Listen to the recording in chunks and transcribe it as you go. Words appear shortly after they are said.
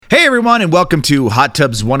everyone, and welcome to Hot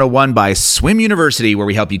Tubs 101 by Swim University, where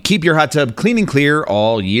we help you keep your hot tub clean and clear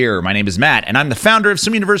all year. My name is Matt, and I'm the founder of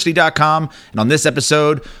SwimUniversity.com, and on this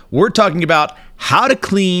episode, we're talking about how to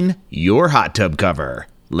clean your hot tub cover.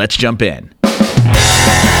 Let's jump in.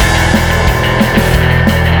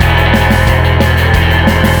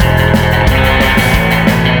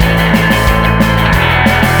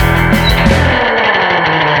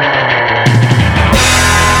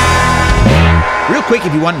 Quick,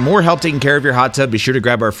 if you want more help taking care of your hot tub, be sure to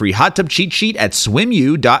grab our free hot tub cheat sheet at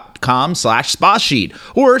swimu.com/spa sheet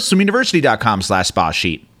or swimuniversity.com/spa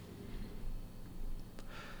sheet.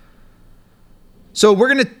 So we're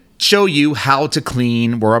going to show you how to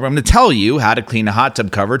clean, or I'm going to tell you how to clean a hot tub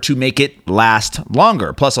cover to make it last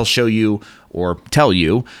longer. Plus, I'll show you or tell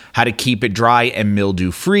you how to keep it dry and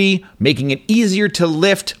mildew-free, making it easier to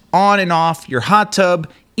lift on and off your hot tub,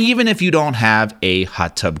 even if you don't have a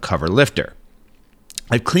hot tub cover lifter.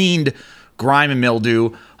 I've cleaned grime and mildew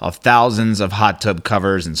of thousands of hot tub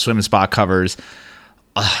covers and swim spa covers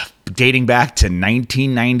dating back to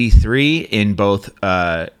 1993 in both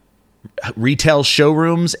retail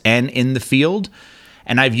showrooms and in the field.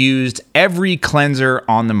 And I've used every cleanser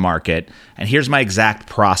on the market. And here's my exact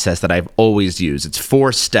process that I've always used. It's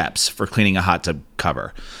 4 steps for cleaning a hot tub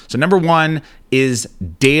cover. So number 1 is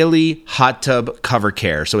daily hot tub cover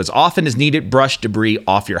care. So as often as needed, brush debris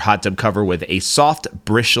off your hot tub cover with a soft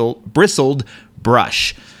bristled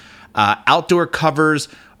brush. Outdoor covers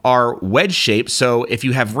are wedge shaped, so if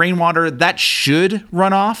you have rainwater, that should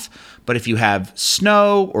run off. But if you have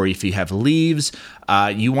snow or if you have leaves,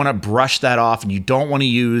 you want to brush that off, and you don't want to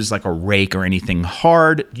use like a rake or anything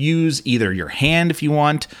hard. Use either your hand if you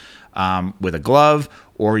want with a glove,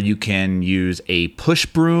 or you can use a push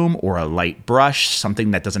broom or a light brush,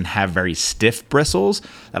 something that doesn't have very stiff bristles.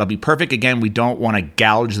 That'll be perfect. Again, we don't want to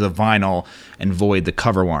gouge the vinyl and void the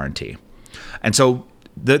cover warranty. And so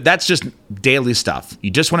that's just daily stuff.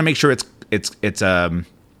 You just want to make sure it's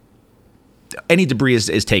any debris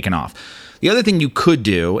is taken off. The other thing you could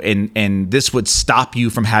do, and this would stop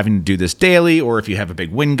you from having to do this daily, or if you have a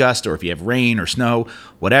big wind gust, or if you have rain or snow,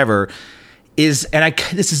 whatever, is, and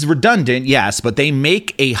this is redundant, yes, but they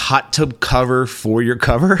make a hot tub cover for your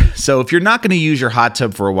cover. So if you're not going to use your hot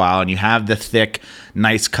tub for a while and you have the thick,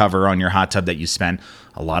 nice cover on your hot tub that you spend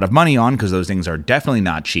a lot of money on, because those things are definitely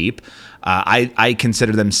not cheap, I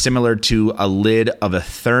consider them similar to a lid of a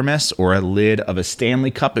thermos or a lid of a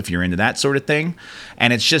Stanley cup if you're into that sort of thing.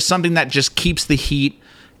 And it's just something that just keeps the heat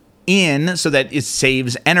in so that it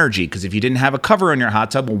saves energy, because if you didn't have a cover on your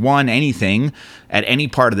hot tub, anything at any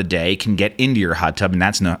part of the day can get into your hot tub, and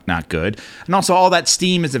that's not good. And also, all that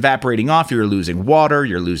steam is evaporating off. You're losing water,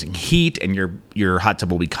 you're losing heat, and your hot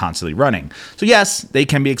tub will be constantly running. So yes, they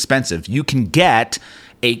can be expensive. You can get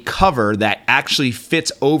a cover that actually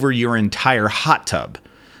fits over your entire hot tub,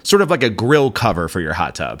 sort of like a grill cover for your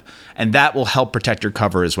hot tub. And that will help protect your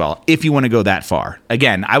cover as well, if you want to go that far.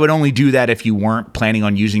 Again, I would only do that if you weren't planning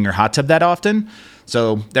on using your hot tub that often.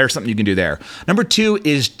 So there's something you can do there. Number 2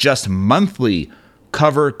 is just monthly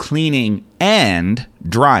cover cleaning and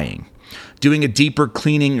drying. Doing a deeper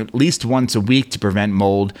cleaning at least once a week to prevent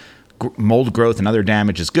mold growth and other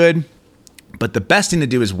damage is good. But the best thing to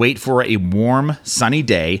do is wait for a warm, sunny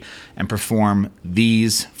day and perform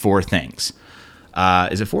these 4 things.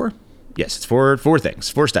 Is it 4? Yes, it's 4 things,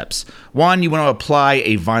 4 steps. 1, you want to apply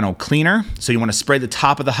a vinyl cleaner. So you want to spray the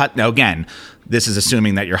top of the hot. Now again, this is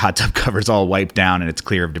assuming that your hot tub cover is all wiped down and it's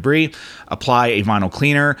clear of debris. Apply a vinyl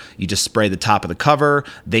cleaner. You just spray the top of the cover.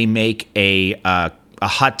 They make a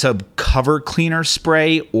hot tub cover cleaner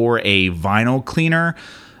spray or a vinyl cleaner.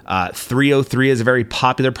 303 is a very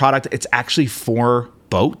popular product. It's actually for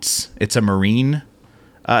boats. It's a marine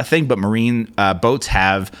thing, but marine boats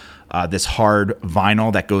have this hard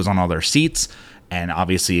vinyl that goes on all their seats, and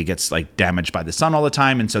obviously it gets like damaged by the sun all the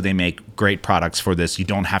time, and so they make great products for this. You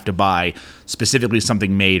don't have to buy specifically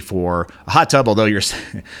something made for a hot tub, although it's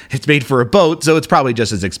made for a boat, so it's probably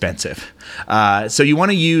just as expensive. So you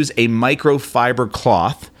want to use a microfiber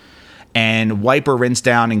cloth and wipe or rinse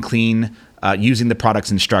down and clean using the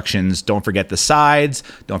product's instructions. Don't forget the sides,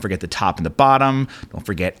 don't forget the top and the bottom, don't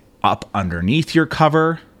forget up underneath your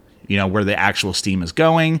cover, where the actual steam is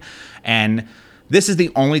going. And this is the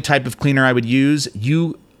only type of cleaner I would use.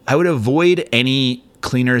 I would avoid any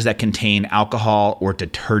cleaners that contain alcohol or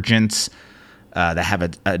detergents that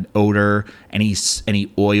have an odor,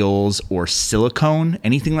 any oils or silicone,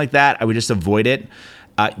 anything like that. I would just avoid it.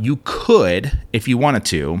 You could, if you wanted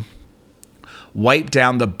to, wipe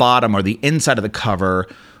down the bottom or the inside of the cover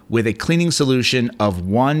with a cleaning solution of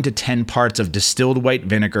 1 to 10 parts of distilled white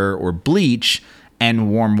vinegar or bleach and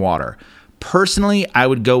warm water. Personally, I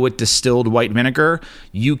would go with distilled white vinegar.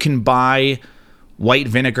 You can buy white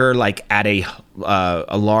vinegar like at a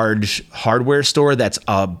large hardware store that's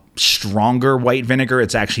a stronger white vinegar.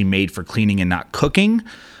 It's actually made for cleaning and not cooking.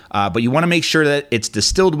 But you want to make sure that it's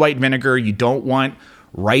distilled white vinegar. You don't want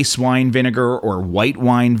rice wine vinegar or white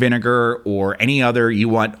wine vinegar or any other. You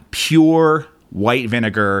want pure white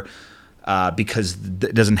vinegar because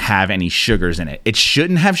it doesn't have any sugars in it. It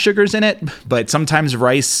shouldn't have sugars in it, but sometimes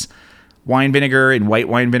rice wine vinegar and white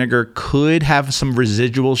wine vinegar could have some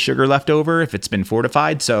residual sugar left over if it's been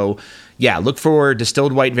fortified. So yeah, look for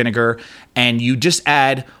distilled white vinegar, and you just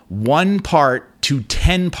add 1 part to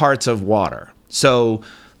 10 parts of water. So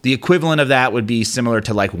the equivalent of that would be similar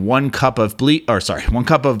to like 1 cup of 1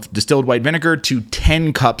 cup of distilled white vinegar to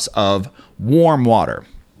 10 cups of warm water.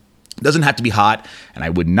 It doesn't have to be hot, and I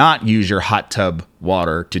would not use your hot tub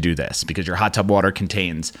water to do this because your hot tub water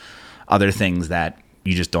contains other things that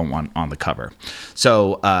you just don't want on the cover.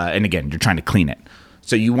 So, and again, you're trying to clean it.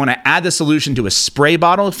 So you want to add the solution to a spray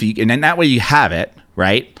bottle, and then that way you have it,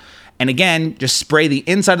 right? And again, just spray the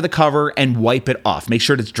inside of the cover and wipe it off. Make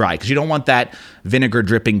sure it's dry because you don't want that vinegar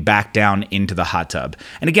dripping back down into the hot tub.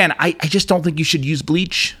 And again, I just don't think you should use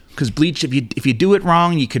bleach because bleach, if you do it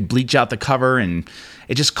wrong, you could bleach out the cover and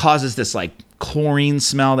it just causes this like chlorine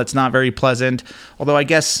smell that's not very pleasant. Although I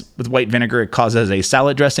guess with white vinegar, it causes a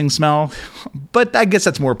salad dressing smell, but I guess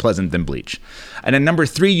that's more pleasant than bleach. And then number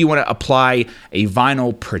 3, you want to apply a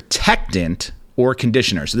vinyl protectant or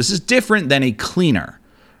conditioner. So this is different than a cleaner.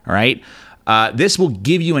 All right. This will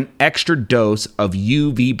give you an extra dose of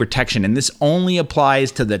UV protection, and this only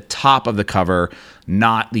applies to the top of the cover,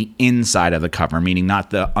 not the inside of the cover, meaning not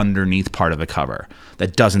the underneath part of the cover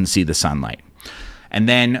that doesn't see the sunlight. And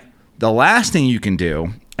then the last thing you can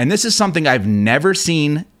do, and this is something I've never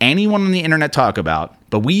seen anyone on the internet talk about,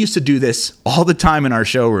 but we used to do this all the time in our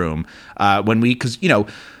showroom because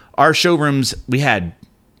our showrooms, we had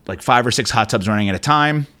like 5 or 6 hot tubs running at a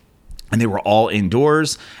time. And they were all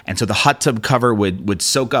indoors. And so the hot tub cover would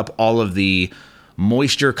soak up all of the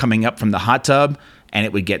moisture coming up from the hot tub, and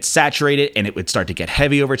it would get saturated and it would start to get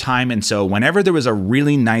heavy over time. And so whenever there was a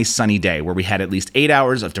really nice sunny day where we had at least 8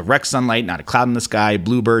 hours of direct sunlight, not a cloud in the sky,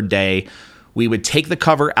 bluebird day, we would take the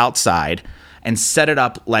cover outside and set it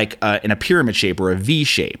up like in a pyramid shape or a V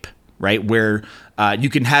shape, right? Where you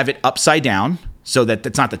can have it upside down so that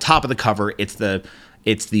it's not the top of the cover, it's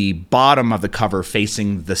the bottom of the cover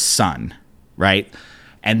facing the sun, right?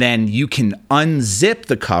 And then you can unzip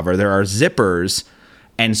the cover. There are zippers,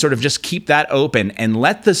 and sort of just keep that open and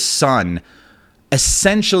let the sun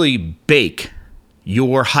essentially bake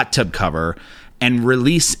your hot tub cover and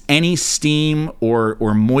release any steam or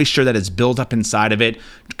moisture that is built up inside of it,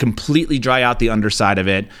 completely dry out the underside of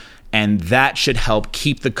it, and that should help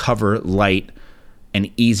keep the cover light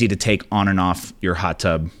and easy to take on and off your hot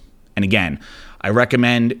tub. And again, I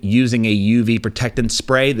recommend using a UV protectant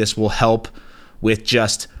spray. This will help with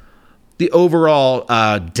just the overall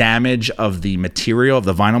damage of the material, of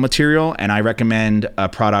the vinyl material. And I recommend a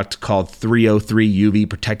product called 303 UV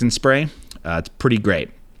protectant spray. It's pretty great.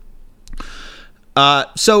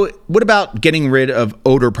 So what about getting rid of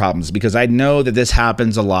odor problems? Because I know that this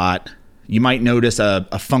happens a lot. You might notice a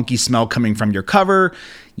funky smell coming from your cover.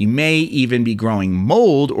 You may even be growing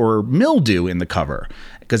mold or mildew in the cover.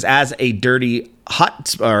 Because as a dirty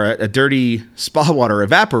spa water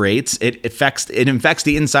evaporates, it infects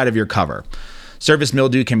the inside of your cover. Surface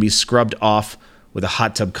mildew can be scrubbed off with a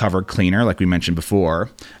hot tub cover cleaner, like we mentioned before,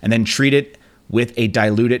 and then treat it with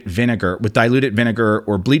diluted vinegar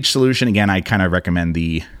or bleach solution. Again, I kind of recommend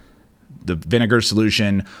the vinegar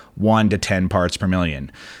solution, 1 to 10 parts per million.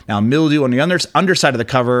 Now, mildew on the underside of the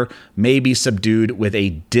cover may be subdued with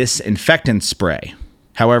a disinfectant spray.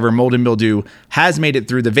 However, mold and mildew has made it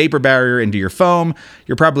through the vapor barrier into your foam.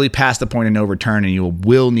 You're probably past the point of no return, and you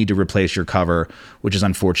will need to replace your cover, which is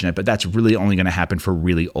unfortunate, but that's really only going to happen for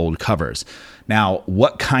really old covers. Now,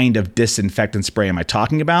 what kind of disinfectant spray am I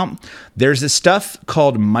talking about? There's this stuff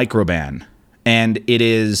called Microban, and it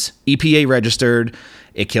is EPA registered.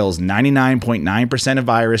 It kills 99.9% of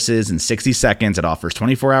viruses in 60 seconds. It offers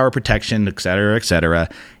 24-hour protection, et cetera, et cetera.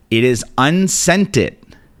 It is unscented,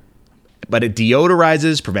 but it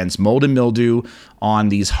deodorizes, prevents mold and mildew on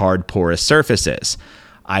these hard porous surfaces.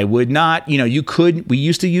 I would not, we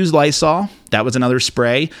used to use Lysol. That was another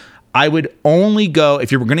spray. I would only go,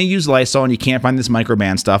 if you were going to use Lysol and you can't find this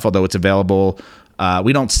Microban stuff, although it's available,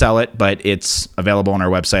 we don't sell it, but it's available on our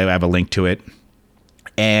website. I have a link to it.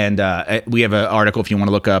 And we have an article if you want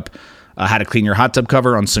to look up how to clean your hot tub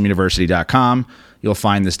cover on swimuniversity.com. You'll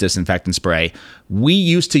find this disinfectant spray. We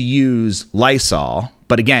used to use Lysol,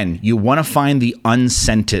 But again, you want to find the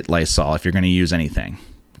unscented Lysol if you're going to use anything.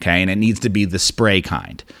 Okay, and it needs to be the spray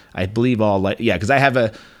kind. I believe because I have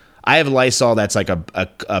a Lysol that's like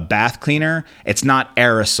a bath cleaner. It's not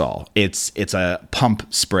aerosol. It's a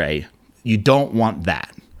pump spray. You don't want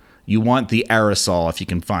that. You want the aerosol if you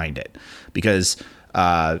can find it, because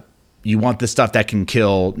you want the stuff that can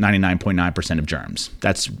kill 99.9% of germs.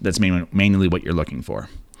 That's mainly what you're looking for.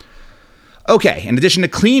 Okay, in addition to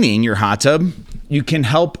cleaning your hot tub, you can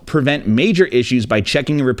help prevent major issues by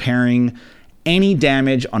checking and repairing any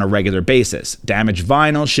damage on a regular basis. Damaged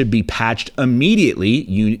vinyl should be patched immediately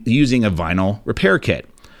using a vinyl repair kit.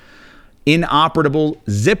 Inoperable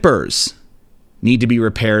zippers need to be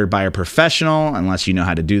repaired by a professional, unless you know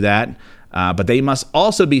how to do that. But they must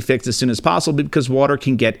also be fixed as soon as possible, because water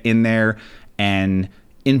can get in there and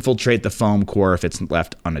infiltrate the foam core if it's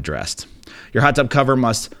left unaddressed. Your hot tub cover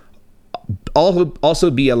must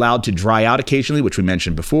also be allowed to dry out occasionally, which we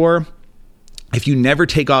mentioned before. If you never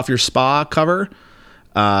take off your spa cover,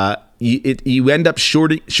 you end up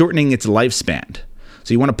shortening its lifespan.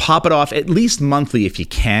 So you want to pop it off at least monthly if you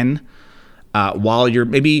can. While you're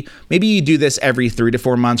maybe you do this every 3 to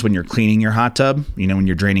 4 months when you're cleaning your hot tub, when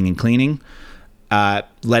you're draining and cleaning.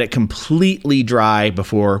 Let it completely dry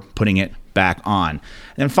before putting it back on. And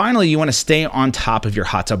then finally, you want to stay on top of your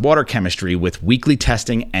hot tub water chemistry with weekly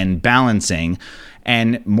testing and balancing,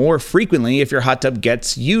 and more frequently if your hot tub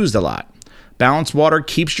gets used a lot. Balanced water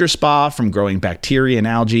keeps your spa from growing bacteria and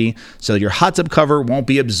algae, so your hot tub cover won't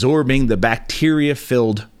be absorbing the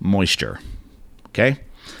bacteria-filled moisture. Okay?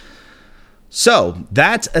 So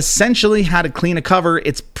that's essentially how to clean a cover.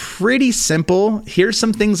 It's pretty simple. Here's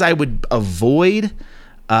some things I would avoid.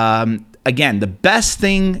 Again, the best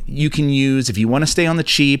thing you can use if you want to stay on the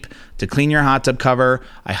cheap to clean your hot tub cover,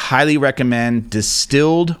 I highly recommend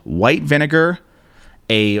distilled white vinegar.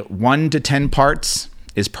 A 1 to 10 parts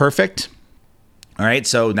is perfect. All right,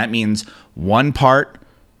 so that means 1 part,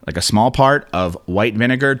 like a small part of white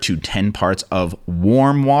vinegar, to 10 parts of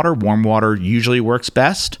warm water. Warm water usually works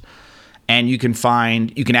best. And you can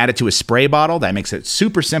add it to a spray bottle. That makes it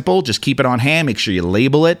super simple. Just keep it on hand. Make sure you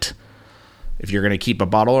label it if you're going to keep a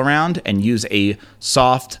bottle around, and use a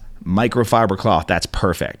soft microfiber cloth. That's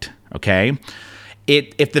perfect. Okay.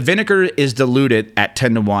 If the vinegar is diluted at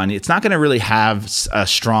 10 to 1, it's not going to really have a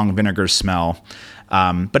strong vinegar smell.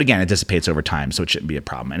 But again, it dissipates over time, so it shouldn't be a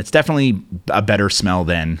problem. And it's definitely a better smell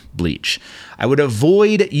than bleach. I would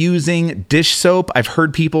avoid using dish soap. I've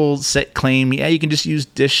heard people claim, you can just use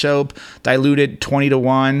dish soap, diluted 20 to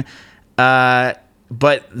 1.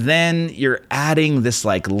 But then you're adding this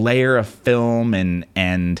like layer of film,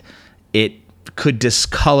 and it could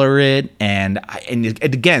discolor it. And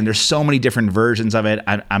again, there's so many different versions of it.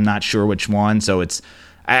 I'm not sure which one. So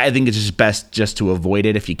I think it's just best just to avoid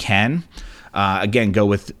it if you can. Again, go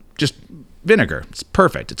with just vinegar. It's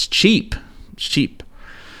perfect. It's cheap.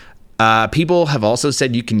 People have also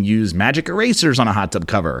said you can use magic erasers on a hot tub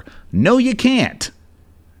cover. No, you can't.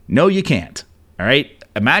 All right.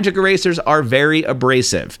 Magic erasers are very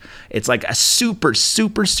abrasive. It's like a super,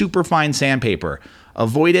 super, super fine sandpaper.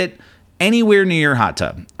 Avoid it anywhere near your hot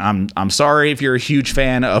tub. I'm sorry if you're a huge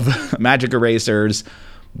fan of magic erasers,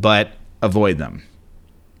 but avoid them.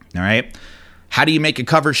 All right. How do you make a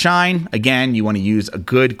cover shine? Again, you want to use a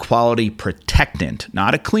good quality protectant,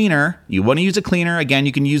 not a cleaner. You want to use a cleaner. Again,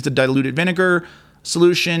 you can use the diluted vinegar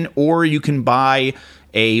solution, or you can buy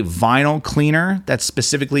a vinyl cleaner that's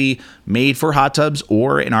specifically made for hot tubs,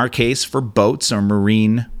 or in our case, for boats or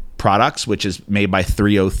marine products, which is made by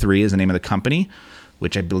 303 is the name of the company,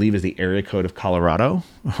 which I believe is the area code of Colorado,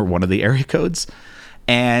 or one of the area codes.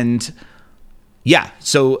 And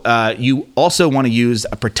so you also want to use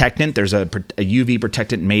a protectant. There's a UV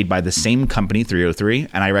protectant made by the same company, 303,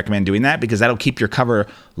 and I recommend doing that because that'll keep your cover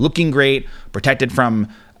looking great, protected from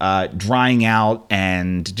drying out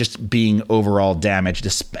and just being overall damaged.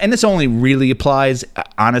 And this only really applies,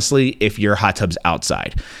 honestly, if your hot tub's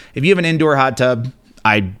outside. If you have an indoor hot tub,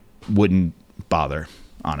 I wouldn't bother,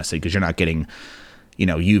 honestly, because you're not getting,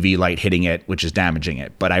 UV light hitting it, which is damaging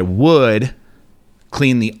it. But I would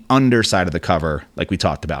clean the underside of the cover like we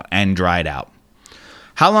talked about and dry it out.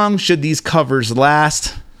 How long should these covers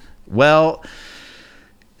last? Well,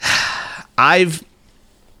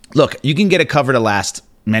 you can get a cover to last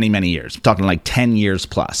many, many years. I'm talking like 10 years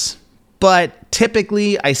plus. But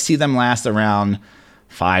typically I see them last around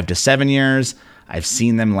 5 to 7 years. I've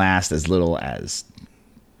seen them last as little as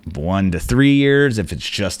 1 to 3 years if it's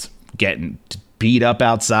just getting beat up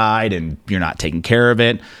outside and you're not taking care of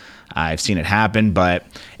it. I've seen it happen, but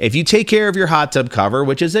if you take care of your hot tub cover,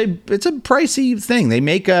 which is it's a pricey thing. They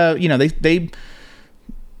make they're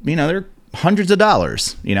hundreds of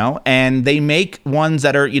dollars, and they make ones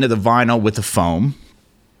that are, the vinyl with the foam,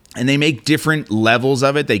 and they make different levels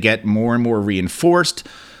of it. They get more and more reinforced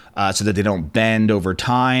so that they don't bend over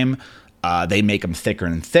time. They make them thicker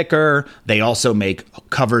and thicker. They also make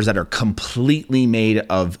covers that are completely made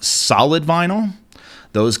of solid vinyl.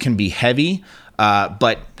 Those can be heavy,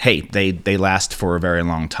 but hey, they last for a very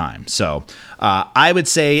long time. So I would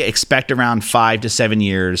say expect around 5 to 7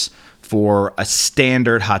 years for a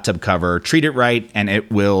standard hot tub cover. Treat it right, and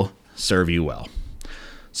it will serve you well.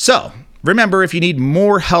 So remember, if you need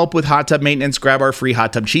more help with hot tub maintenance, grab our free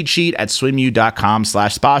hot tub cheat sheet at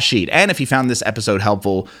swimu.com/spa sheet. And if you found this episode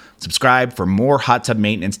helpful, subscribe for more hot tub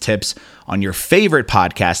maintenance tips on your favorite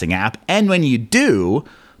podcasting app. And when you do,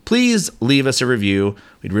 please leave us a review.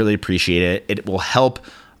 We'd really appreciate it. It will help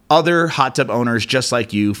other hot tub owners just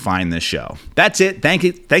like you find this show. That's it.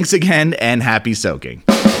 Thanks again, and happy soaking.